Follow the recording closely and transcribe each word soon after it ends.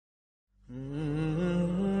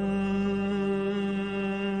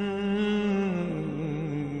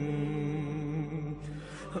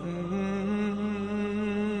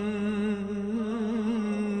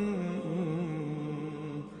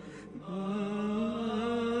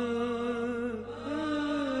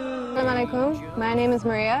alaikum. My name is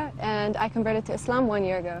Maria, and I converted to Islam 1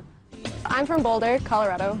 year ago. I'm from Boulder,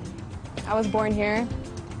 Colorado. I was born here.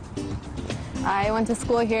 I went to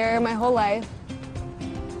school here my whole life.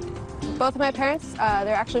 Both of my parents,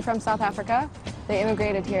 they're actually from South Africa. They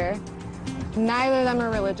immigrated here. Neither of them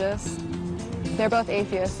are religious. They're both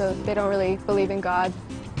atheists, so they don't really believe in God.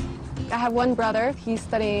 I have one brother. He's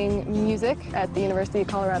studying music at the University of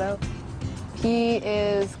Colorado. He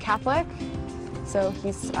is Catholic, so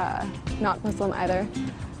he's not Muslim either.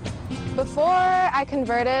 Before I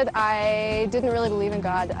converted, I didn't really believe in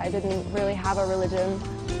God. I didn't really have a religion.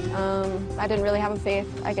 I didn't really have a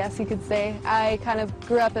faith, I guess you could say. I kind of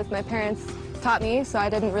grew up as my parents taught me, so I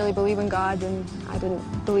didn't really believe in God, and I didn't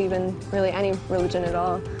believe in really any religion at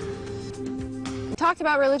all. We talked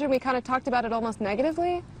about religion, we kind of talked about it almost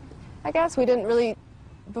negatively, I guess. We didn't really,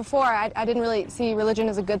 before, I didn't really see religion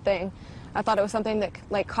as a good thing. I thought it was something that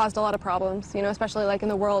like caused a lot of problems, you know, especially like in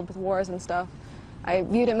the world with wars and stuff. I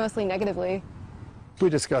viewed it mostly negatively. We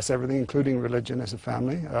discuss everything, including religion, as a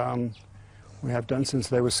family. We have done since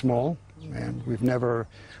they were small, and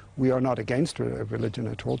we are not against religion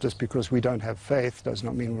at all. Just because we don't have faith does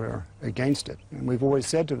not mean we're against it. And we've always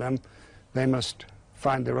said to them, they must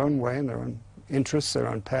find their own way and their own interests, their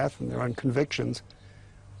own path, and their own convictions.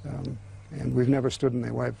 And we've never stood in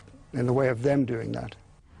the way of them doing that.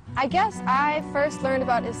 I guess I first learned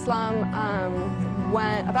about Islam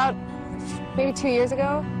about maybe 2 years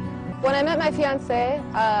ago. When I met my fiancé,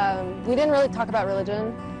 we didn't really talk about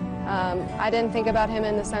religion. I didn't think about him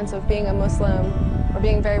in the sense of being a Muslim or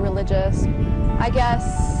being very religious. I guess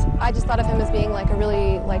I just thought of him as being like a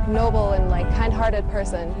really like noble and like kind-hearted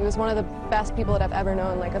person. He was one of the best people that I've ever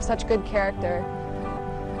known, like of such good character.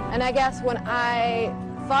 And I guess when I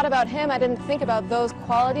thought about him, I didn't think about those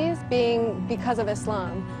qualities being because of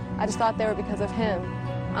Islam. I just thought they were because of him.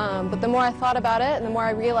 But the more I thought about it and the more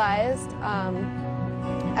I realized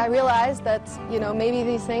that, you know, maybe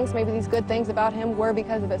these things, maybe these good things about him were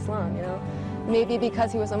because of Islam, you know. Maybe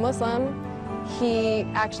because he was a Muslim, he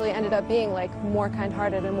actually ended up being like more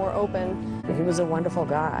kind-hearted and more open. He was a wonderful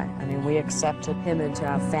guy. I mean, we accepted him into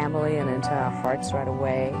our family and into our hearts right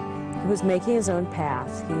away. He was making his own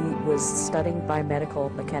path. He was studying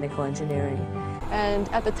biomedical mechanical engineering. And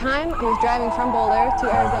at the time, he was driving from Boulder to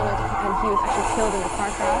Arizona, and he was actually killed in a car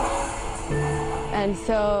crash. And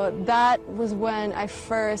so that was when it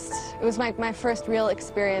was my first real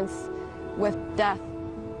experience with death.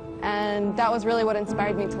 And that was really what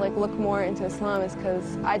inspired me to like look more into Islam, is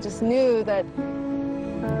because I just knew that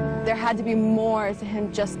there had to be more to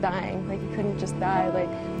him just dying. Like, he couldn't just die. Like,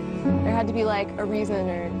 there had to be like a reason,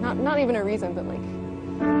 or not even a reason, but like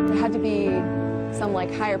there had to be some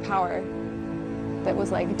like higher power that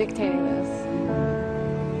was like dictating this.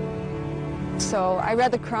 So I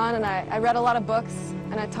read the Quran, and I read a lot of books,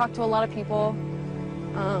 and I talked to a lot of people.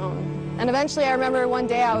 And eventually I remember one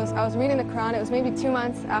day I was reading the Quran. It was maybe 2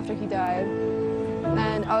 months after he died.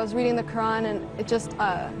 And I was reading the Quran, and it just,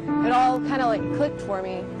 it all kind of like clicked for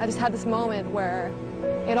me. I just had this moment where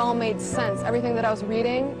it all made sense. Everything that I was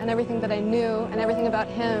reading, and everything that I knew, and everything about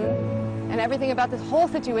him, and everything about this whole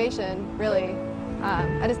situation, really.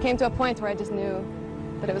 I just came to a point where I just knew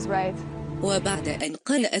that it was right. وبعد أن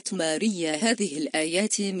قرأت ماريا هذه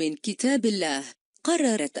الآيات من كتاب الله،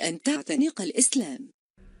 قررت أن تعتنق الإسلام.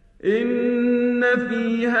 إن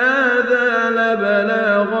في هذا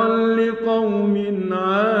لبلاغا لقوم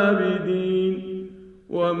عابدين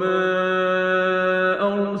وما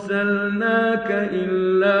أرسلناك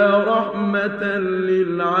إلا رحمة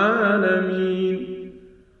للعالمين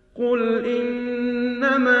قل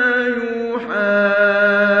إنما يوحى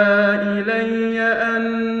إلي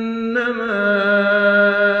أنما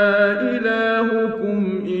إلهكم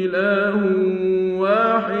إله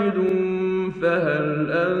واحد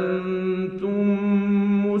فهل أنتم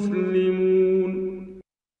مسلمون.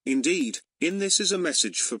 Indeed, in this is a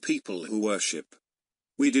message for people who worship.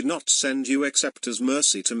 We did not send you except as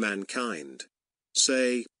mercy to mankind.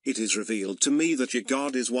 Say, it is revealed to me that your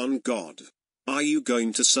God is one God. Are you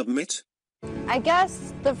going to submit? I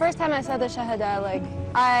guess the first time I said the Shahada, like,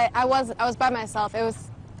 I was by myself. It was,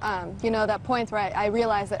 you know, that point where I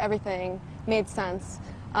realized that everything made sense.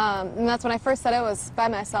 And that's when I first said it, was by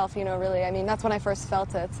myself, you know, really. I mean, that's when I first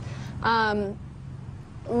felt it.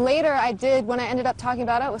 Later I did, when I ended up talking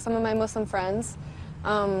about it with some of my Muslim friends,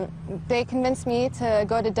 they convinced me to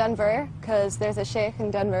go to Denver, because there's a sheikh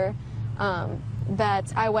in Denver that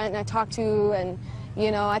I went and I talked to, and you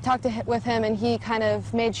know, I talked with him, and he kind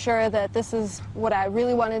of made sure that this is what I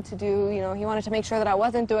really wanted to do. You know, he wanted to make sure that I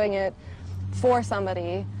wasn't doing it for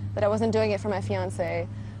somebody, that I wasn't doing it for my fiancé.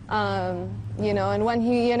 You know, and when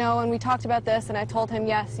when we talked about this and I told him,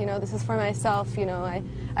 yes, this is for myself,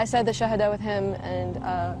 I said the shahada with him and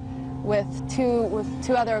with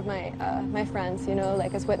two other of my friends,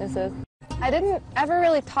 like as witnesses. I didn't ever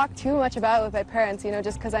really talk too much about it with my parents,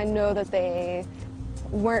 just because I know that they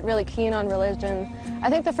weren't really keen on religion. I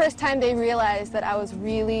think the first time they realized that I was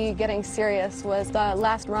really getting serious was the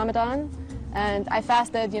last Ramadan, and I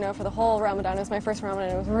fasted, for the whole Ramadan. It was my first Ramadan.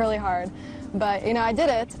 It was really hard, but I did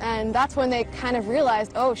it, and that's when they kind of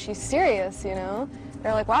realized, oh, she's serious. They're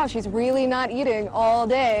like, wow, she's really not eating all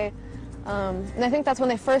day. And I think that's when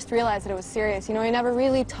they first realized that it was serious. I never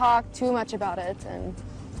really talked too much about it,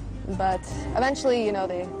 but eventually,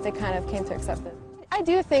 they kind of came to accept it. I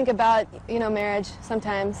do think about, marriage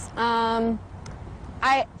sometimes.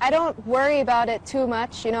 I don't worry about it too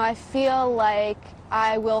much. I feel like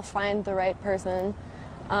I will find the right person.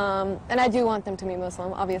 And I do want them to be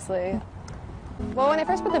Muslim, obviously. Well, when I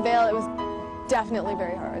first put the veil, it was definitely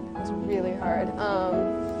very hard. It was really hard.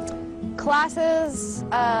 Classes,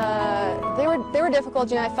 they were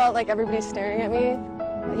difficult. I felt like everybody's staring at me.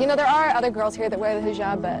 There are other girls here that wear the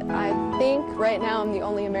hijab, but I think right now I'm the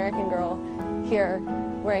only American girl here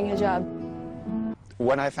wearing hijab.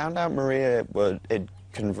 When I found out Maria had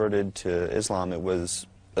converted to Islam, it was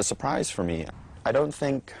a surprise for me. I don't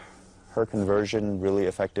think her conversion really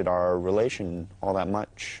affected our relation all that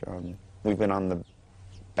much. We've been on the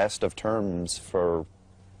best of terms for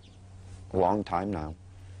a long time now.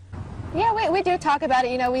 Yeah, we do talk about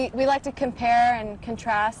it. We like to compare and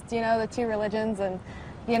contrast, the two religions. And,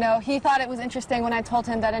 he thought it was interesting when I told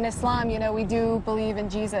him that in Islam, we do believe in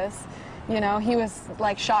Jesus. He was,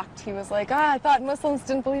 like, shocked. He was like, I thought Muslims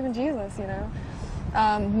didn't believe in Jesus,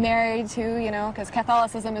 Mary, too, because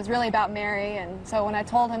Catholicism is really about Mary. And so when I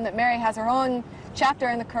told him that Mary has her own chapter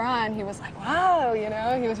in the Quran, he was like, wow,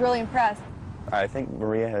 he was really impressed. I think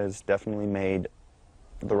Maria has definitely made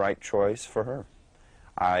the right choice for her.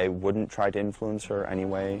 I wouldn't try to influence her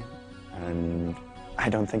anyway, and I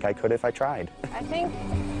don't think I could if I tried. I think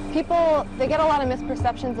people, they get a lot of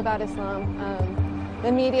misperceptions about Islam.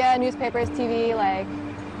 The media, newspapers, TV,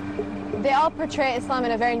 they all portray Islam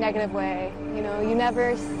in a very negative way. You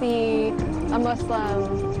never see a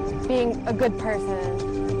Muslim being a good person.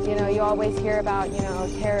 You always hear about,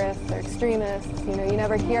 terrorists or extremists. You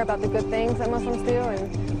never hear about the good things that Muslims do.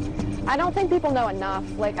 And I don't think people know enough.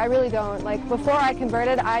 I really don't. Before I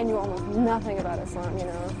converted, I knew almost nothing about Islam,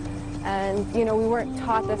 And, we weren't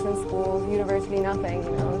taught this in schools, university, nothing,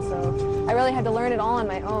 So I really had to learn it all on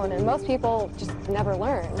my own. And most people just never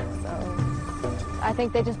learn, so I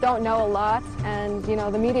think they just don't know a lot. And,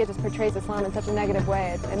 the media just portrays Islam in such a negative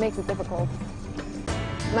way. It makes it difficult.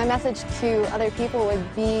 My message to other people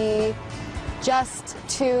would be just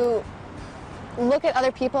to look at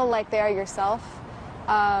other people like they are yourself.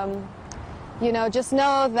 Just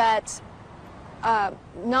know that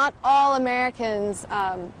not all Americans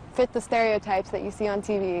fit the stereotypes that you see on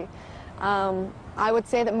TV. I would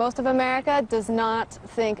say that most of America does not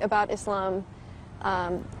think about Islam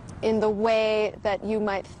in the way that you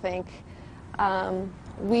might think.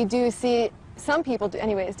 We do see, some people do,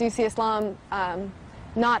 anyways, do see Islam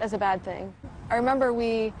not as a bad thing. I remember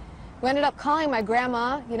we ended up calling my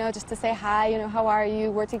grandma, just to say hi, how are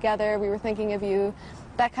you, we're together, we were thinking of you,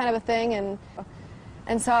 that kind of a thing.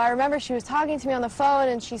 And so I remember she was talking to me on the phone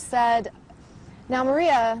and she said, now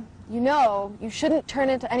Maria, you shouldn't turn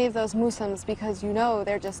into any of those Muslims because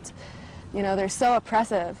they're just, they're so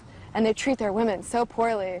oppressive and they treat their women so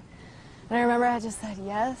poorly. And I remember I just said,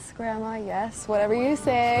 yes, Grandma, yes, whatever you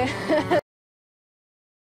say.